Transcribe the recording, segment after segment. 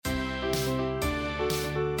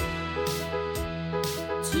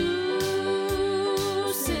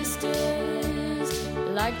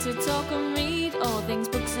to talk and read all things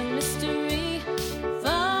books and mystery.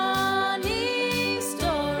 Funny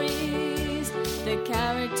stories. The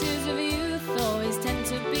characters of youth always tend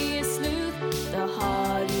to be a sleuth. The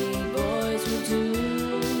Hardy Boys will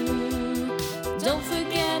do. Don't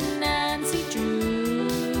forget Nancy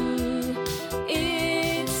Drew.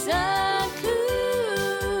 It's a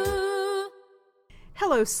clue.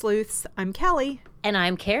 Hello, sleuths. I'm Kelly. And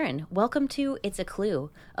I'm Karen. Welcome to It's a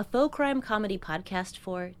Clue, a faux crime comedy podcast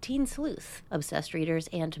for teen sleuths, obsessed readers,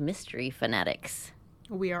 and mystery fanatics.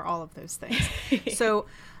 We are all of those things. So,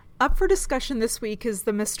 up for discussion this week is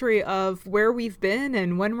the mystery of where we've been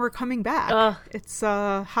and when we're coming back. It's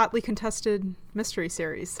a hotly contested mystery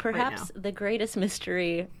series. Perhaps right now. the greatest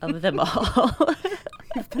mystery of them all.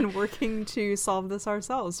 We've been working to solve this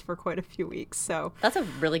ourselves for quite a few weeks. So That's a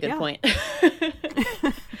really good point.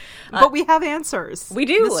 But we have answers. We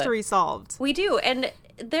do. Mystery solved. We do, and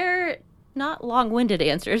they're not long-winded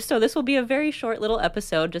answers, so this will be a very short little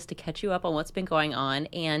episode just to catch you up on what's been going on,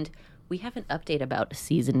 and we have an update about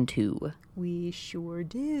season 2. We sure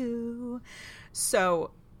do.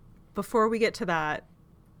 So, before we get to that,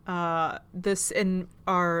 this in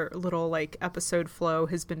our little episode flow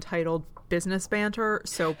has been titled Business Banter,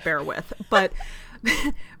 so bear with. But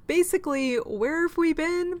basically, where have we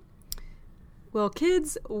been? Well,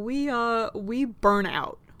 kids, we burn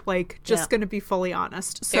out. Gonna be fully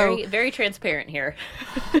honest. So Very, very transparent here.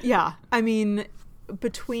 yeah, I mean,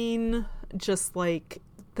 between just the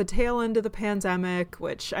tail end of the pandemic,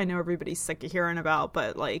 which I know everybody's sick of hearing about,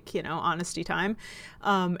 but honesty time,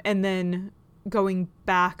 and then going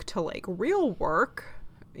back to real work,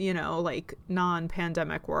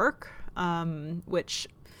 non-pandemic work, which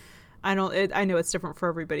I know it's different for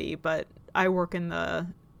everybody, but I work in the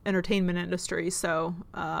entertainment industry, so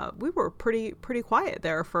we were pretty quiet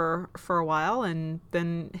there for a while, and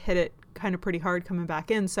then hit it kind of pretty hard coming back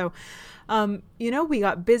in. So we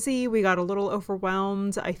got busy, we got a little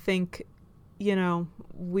overwhelmed. I think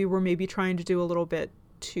we were maybe trying to do a little bit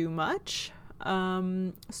too much.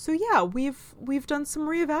 So yeah, we've done some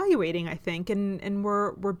reevaluating, I think, and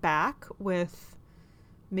we're back with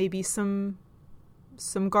maybe some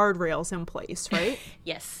guardrails in place, right?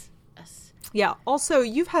 Yes. Yeah. Also,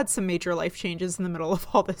 you've had some major life changes in the middle of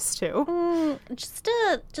all this too. Just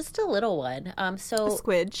a little one. So A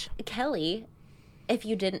squidge. Kelly, if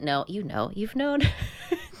you didn't know, you've known.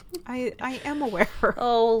 I am aware.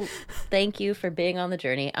 Oh, thank you for being on the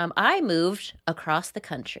journey. I moved across the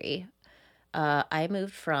country. I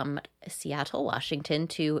moved from Seattle, Washington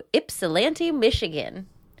to Ypsilanti, Michigan.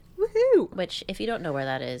 Woohoo! Which, if you don't know where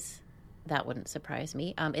that is, that wouldn't surprise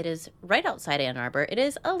me. It is right outside Ann Arbor. It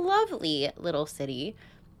is a lovely little city.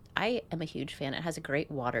 I am a huge fan. It has a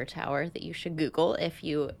great water tower that you should Google if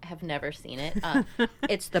you have never seen it.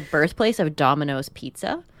 It's the birthplace of Domino's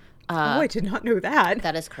Pizza. I did not know that.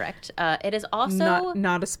 That is correct. It is also...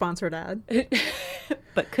 Not a sponsored ad.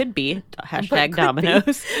 but could be. Hashtag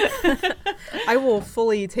Domino's. I will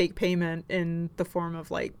fully take payment in the form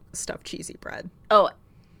of stuffed cheesy bread. Oh,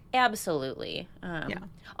 absolutely. Yeah.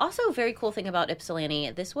 Also, very cool thing about Ypsilanti,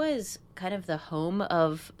 this was kind of the home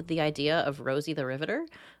of the idea of Rosie the Riveter.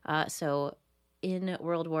 So in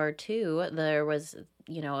World War II, there was,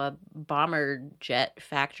 a bomber jet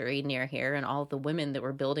factory near here, and all the women that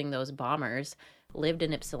were building those bombers lived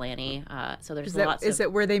in Ypsilanti. So there's Is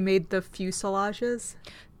it where they made the fuselages?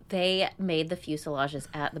 They made the fuselages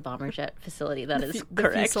at the bomber jet facility. That is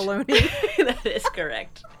correct. The That is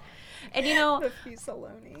correct. And the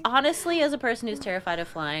Fusiloni. Honestly, as a person who's terrified of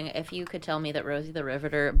flying, if you could tell me that Rosie the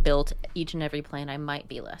Riveter built each and every plane, I might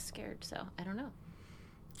be less scared. So I don't know.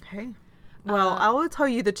 Okay. Well, I will tell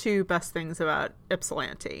you the two best things about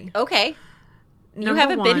Ypsilanti. Okay. You Number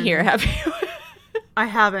haven't been one, here, have you? I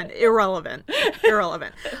haven't. Irrelevant.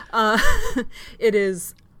 It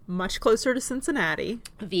is much closer to Cincinnati.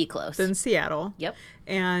 Close. Than Seattle. Yep.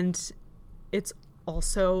 And it's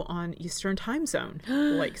also on Eastern time zone,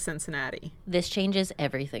 like Cincinnati. This changes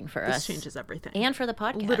everything for us. This changes everything. And for the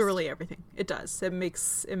podcast. Literally everything. It does. It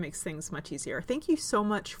makes things much easier. Thank you so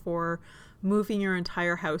much for moving your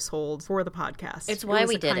entire household for the podcast. It's why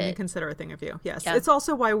we did it. It was a kind and considerate thing of you. Yes. Yeah. It's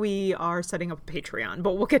also why we are setting up a Patreon,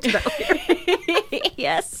 but we'll get to that later.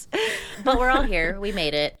 Yes. But we're all here. We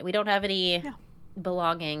made it. We don't have any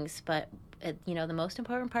belongings, but the most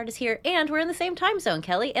important part is here, and we're in the same time zone,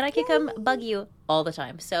 Kelly, and I can come bug you all the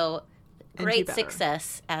time. So great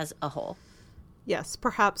success as a whole. Yes,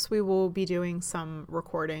 perhaps we will be doing some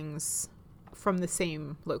recordings from the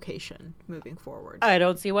same location moving forward. I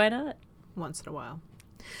don't see why not. Once in a while.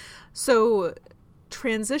 So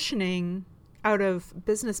transitioning out of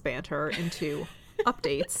business banter into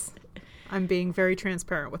updates, I'm being very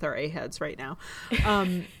transparent with our A-heads right now.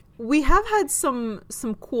 We have had some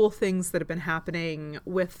cool things that have been happening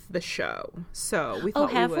with the show. So we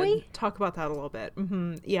thought we would talk about that a little bit.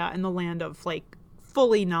 Mm-hmm. Yeah, in the land of like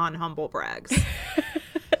fully non-humble brags.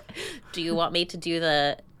 Do you want me to do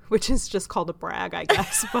the... Which is just called a brag, I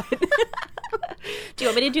guess. But do you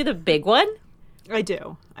want me to do the big one? I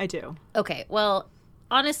do. Okay, well,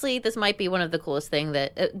 honestly, this might be one of the coolest thing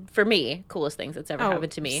that, for me, coolest things that's ever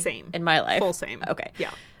happened to me in my life. Full same. Okay.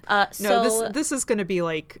 Yeah. So this is going to be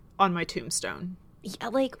like on my tombstone. Yeah,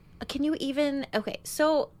 like, can you even... Okay,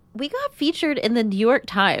 so we got featured in the New York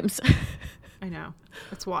Times. I know.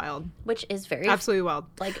 It's wild. Which is very... Absolutely wild.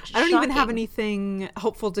 Like, I don't even have anything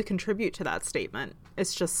helpful to contribute to that statement.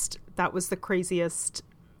 It's just, that was the craziest,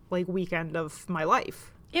 like, weekend of my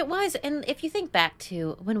life. It was. And if you think back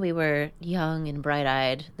to when we were young and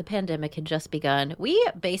bright-eyed, the pandemic had just begun. We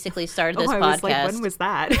basically started this podcast. Was like, when was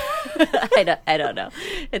that? I don't know.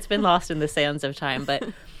 It's been lost in the sands of time. But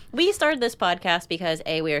we started this podcast because,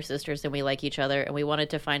 A, we are sisters and we like each other. And we wanted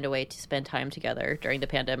to find a way to spend time together during the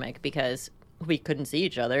pandemic because we couldn't see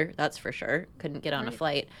each other. That's for sure. Couldn't get on a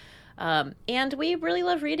flight. And we really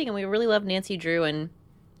love reading and we really love Nancy Drew. And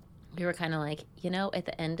we were kind of like, at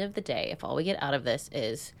the end of the day, if all we get out of this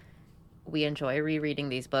is we enjoy rereading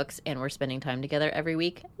these books and we're spending time together every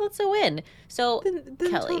week, that's a win. So, then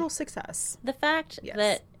Kelly, total success. The fact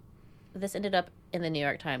that this ended up in the New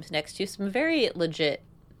York Times next to some very legit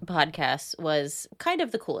podcasts was kind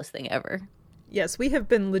of the coolest thing ever. Yes, we have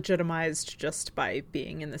been legitimized just by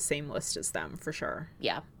being in the same list as them, for sure.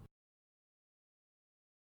 Yeah.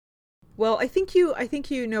 Well, I think you,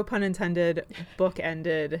 no pun intended,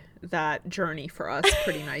 bookended that journey for us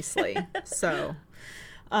pretty nicely. So,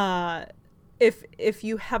 if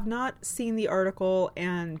you have not seen the article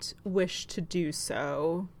and wish to do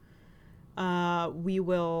so, we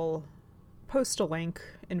will post a link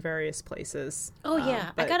in various places. Oh,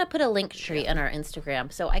 yeah. I got to put a link tree on our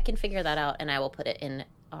Instagram, so I can figure that out, and I will put it in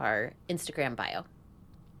our Instagram bio.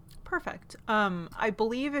 Perfect. I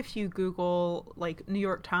believe if you Google like New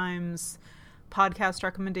York Times podcast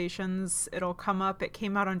recommendations, it'll come up. It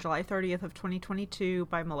came out on July 30th of 2022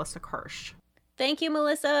 by Melissa Kirsch. Thank you,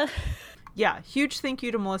 Melissa. Yeah, huge thank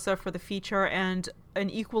you to Melissa for the feature, and an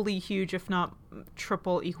equally huge, if not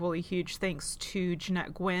triple equally huge, thanks to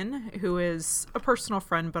Jeanette Gwynn, who is a personal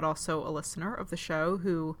friend but also a listener of the show,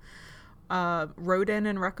 who wrote in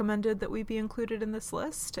and recommended that we be included in this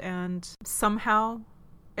list, and somehow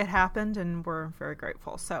it happened, and we're very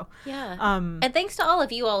grateful. So yeah, and thanks to all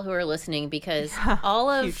of you all who are listening, because all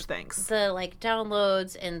of huge thanks. The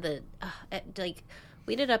downloads and the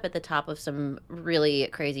we ended up at the top of some really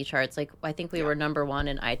crazy charts. Like, I think we were number 1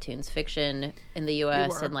 in iTunes fiction in the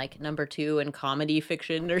U.S. and number 2 in comedy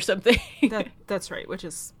fiction or something. That's right, which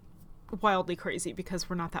is wildly crazy because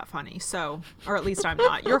we're not that funny. So, or at least I'm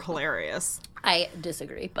not. You're hilarious. I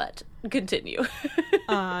disagree, but continue.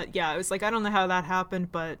 Yeah, I was like, I don't know how that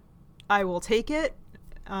happened, but I will take it.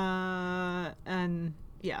 And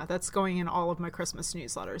yeah, that's going in all of my Christmas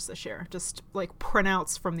newsletters this year. Just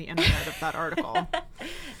printouts from the internet of that article.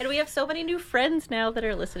 And we have so many new friends now that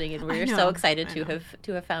are listening, and we're so excited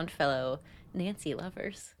to have found fellow Nancy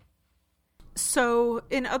lovers. So,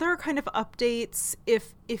 in other kind of updates,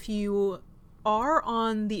 if you are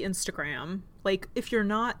on the Instagram, if you're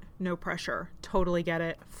not, no pressure, totally get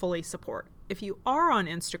it, fully support. If you are on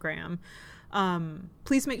Instagram,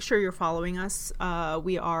 please make sure you're following us.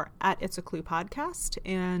 We are at It's a Clue Podcast,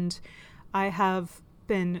 and I have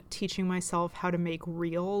been teaching myself how to make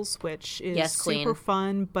reels, which is super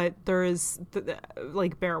fun, but there is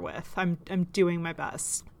bear with. I'm doing my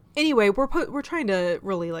best. Anyway, we're trying to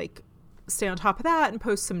really stay on top of that and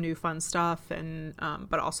post some new fun stuff, and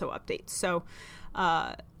but also updates. So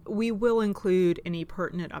we will include any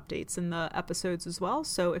pertinent updates in the episodes as well.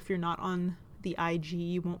 So if you're not on the IG,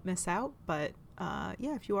 you won't miss out. But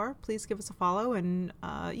yeah, if you are, please give us a follow and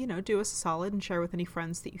do us a solid and share with any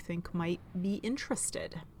friends that you think might be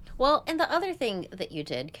interested. Well, and the other thing that you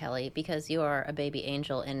did, Kelly, because you are a baby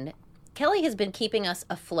angel, and Kelly has been keeping us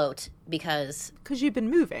afloat because you've been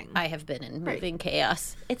moving. I have been in moving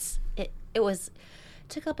chaos. It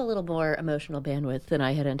took up a little more emotional bandwidth than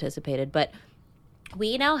I had anticipated, but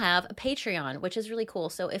we now have a Patreon, which is really cool.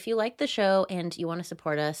 So if you like the show and you want to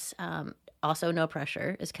support us, also no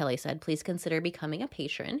pressure, as Kelly said, please consider becoming a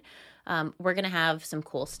patron. We're going to have some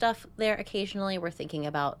cool stuff there occasionally. We're thinking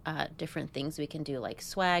about different things we can do, like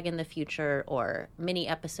swag in the future or mini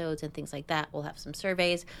episodes and things like that. We'll have some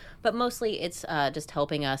surveys, but mostly it's just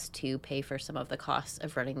helping us to pay for some of the costs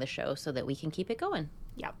of running the show so that we can keep it going.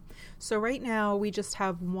 Yeah. So right now we just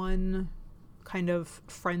have one kind of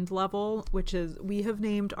friend level, which is we have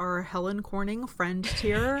named our Helen Corning friend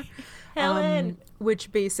tier. Helen!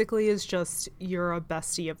 Which basically is just you're a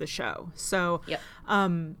bestie of the show. So Yep.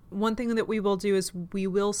 one thing that we will do is we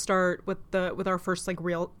will start with our first like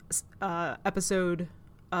real episode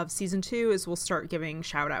of season 2 is we'll start giving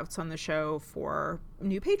shout outs on the show for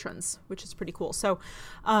new patrons, which is pretty cool. So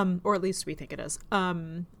or at least we think it is.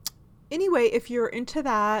 Anyway, if you're into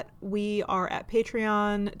that, we are at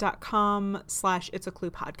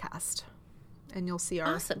patreon.com/itsacluepodcast. And you'll see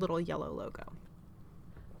our Awesome. little yellow logo.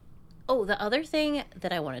 Oh, the other thing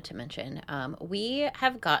that I wanted to mention, we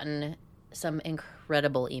have gotten some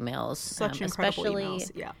incredible emails. Such incredible especially,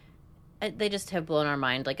 emails. Yeah. They just have blown our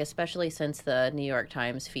mind, like especially since the New York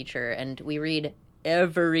Times feature, and we read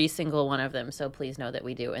every single one of them, so please know that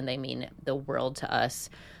we do, and they mean the world to us.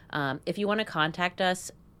 If you want to contact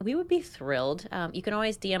us, we would be thrilled. You can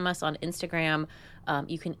always DM us on Instagram.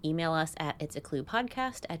 You can email us at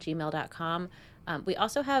itsacluepodcast@gmail.com. We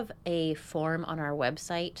also have a form on our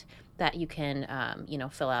website that you can,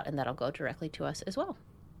 fill out, and that'll go directly to us as well.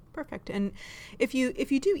 Perfect. And if you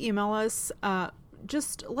do email us,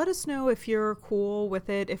 just let us know if you're cool with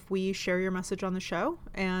it, if we share your message on the show,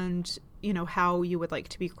 and how you would like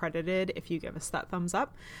to be credited if you give us that thumbs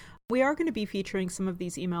up. We are going to be featuring some of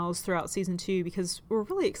these emails throughout season 2 because we're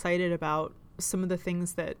really excited about some of the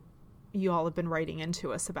things that you all have been writing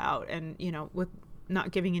into us about, and with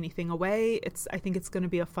not giving anything away, I think it's going to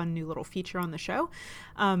be a fun new little feature on the show.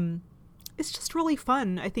 It's just really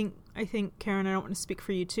fun. I think Karen, I don't want to speak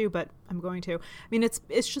for you too, but I'm going to. I mean,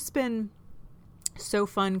 it's just been so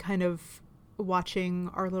fun kind of watching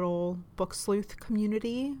our little book sleuth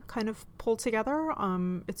community kind of pull together.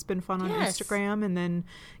 It's been fun on Yes. Instagram, and then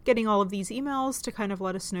getting all of these emails to kind of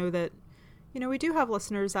let us know that we do have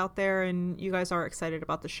listeners out there and you guys are excited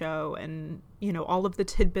about the show, and all of the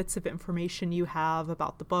tidbits of information you have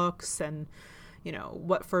about the books and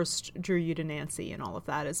what first drew you to Nancy and all of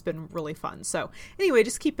that has been really fun. So anyway,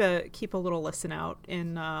 just keep a little listen out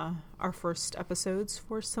in our first episodes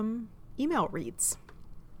for some email reads.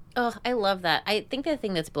 Oh, I love that. I think the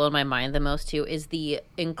thing that's blown my mind the most, too, is the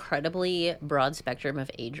incredibly broad spectrum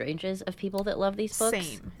of age ranges of people that love these books.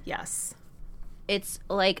 Same, yes. It's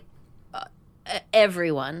like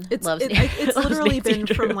everyone loves it's loves literally Nancy been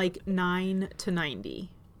Drew. from like 9 to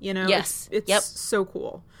 90. Yes. It's Yep. so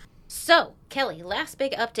cool. So, Kelly, last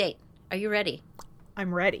big update. Are you ready?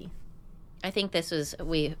 I'm ready. I think this is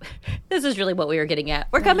really what we were getting at.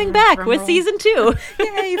 We're coming back drum with roll. season 2.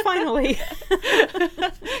 Yay, finally.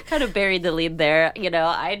 Kind of buried the lead there.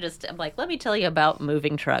 I'm like, let me tell you about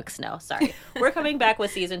moving trucks. No, sorry. We're coming back with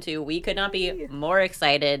season 2. We could not be more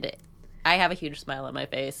excited. I have a huge smile on my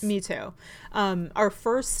face. Me too. Our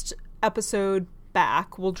first episode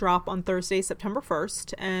back will drop on Thursday, September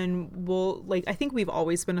 1st, and I think we've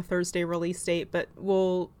always been a Thursday release date, but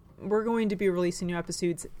we're going to be releasing new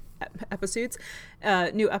episodes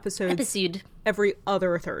every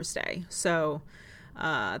other Thursday. So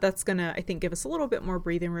that's gonna, I think, give us a little bit more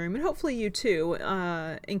breathing room, and hopefully you too,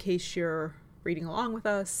 in case you're reading along with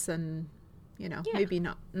us and maybe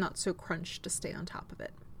not so crunched to stay on top of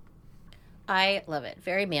it. I love it.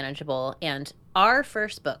 Very manageable. And our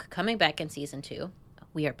first book coming back in season 2,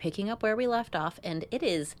 we are picking up where we left off, and it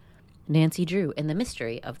is Nancy Drew and the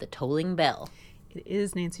Mystery of the Tolling Bell. It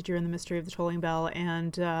is Nancy Drew and the Mystery of the Tolling Bell,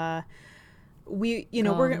 and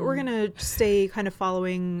we're gonna stay kind of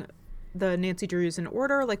following the Nancy Drews in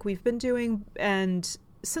order like we've been doing, and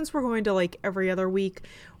since we're going to like every other week,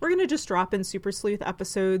 we're gonna just drop in Super Sleuth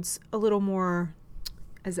episodes a little more,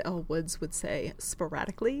 as Elle Woods would say,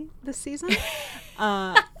 sporadically this season.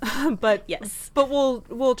 But Yes. but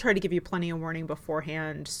we'll try to give you plenty of warning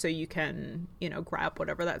beforehand so you can grab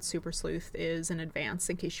whatever that Super Sleuth is in advance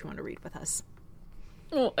in case you want to read with us.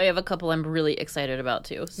 Oh, I have a couple I'm really excited about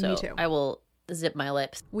too. So Me too. I will zip my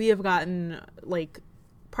lips. We have gotten like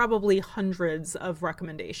probably hundreds of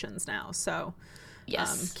recommendations now, so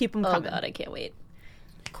Yes. keep them Oh coming. God, I can't wait.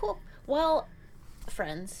 Cool. Well,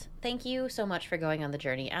 friends, thank you so much for going on the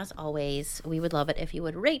journey. As always, we would love it if you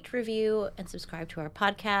would rate, review, and subscribe to our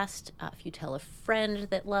podcast. If you tell a friend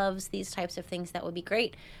that loves these types of things, that would be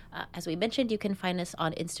great. As we mentioned, you can find us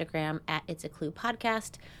on Instagram at It's a Clue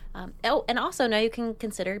Podcast. And also now you can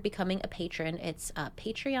consider becoming a patron. It's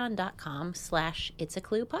patreon.com/It's a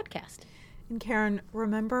Clue Podcast. And Karen,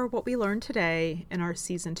 remember what we learned today in our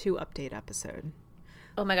season 2 update episode.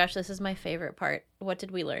 Oh my gosh, this is my favorite part. What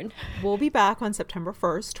did we learn? We'll be back on September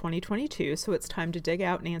 1st, 2022, so it's time to dig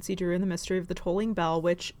out Nancy Drew and the Mystery of the Tolling Bell,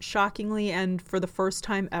 which shockingly and for the first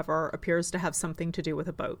time ever appears to have something to do with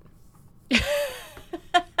a boat.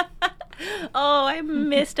 Oh, I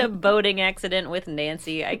missed a boating accident with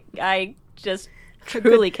Nancy. I just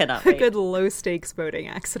truly cannot wait. A good low-stakes boating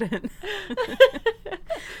accident.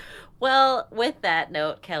 Well, with that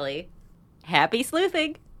note, Kelly, happy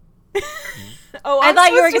sleuthing. Oh, I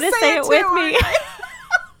thought you were going to say it with me.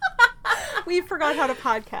 We forgot how to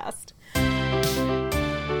podcast.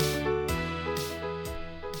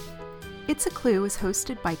 It's a Clue is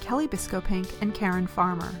hosted by Kelly Biscopink and Karen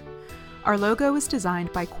Farmer. Our logo is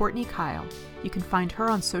designed by Courtney Kyle. You can find her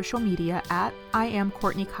on social media at I am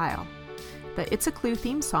Courtney Kyle. The It's a Clue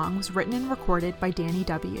theme song was written and recorded by Danny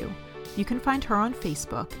W. You can find her on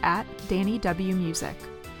Facebook at Danny W Music.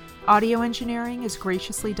 Audio engineering is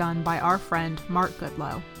graciously done by our friend Mark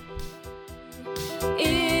Goodlow.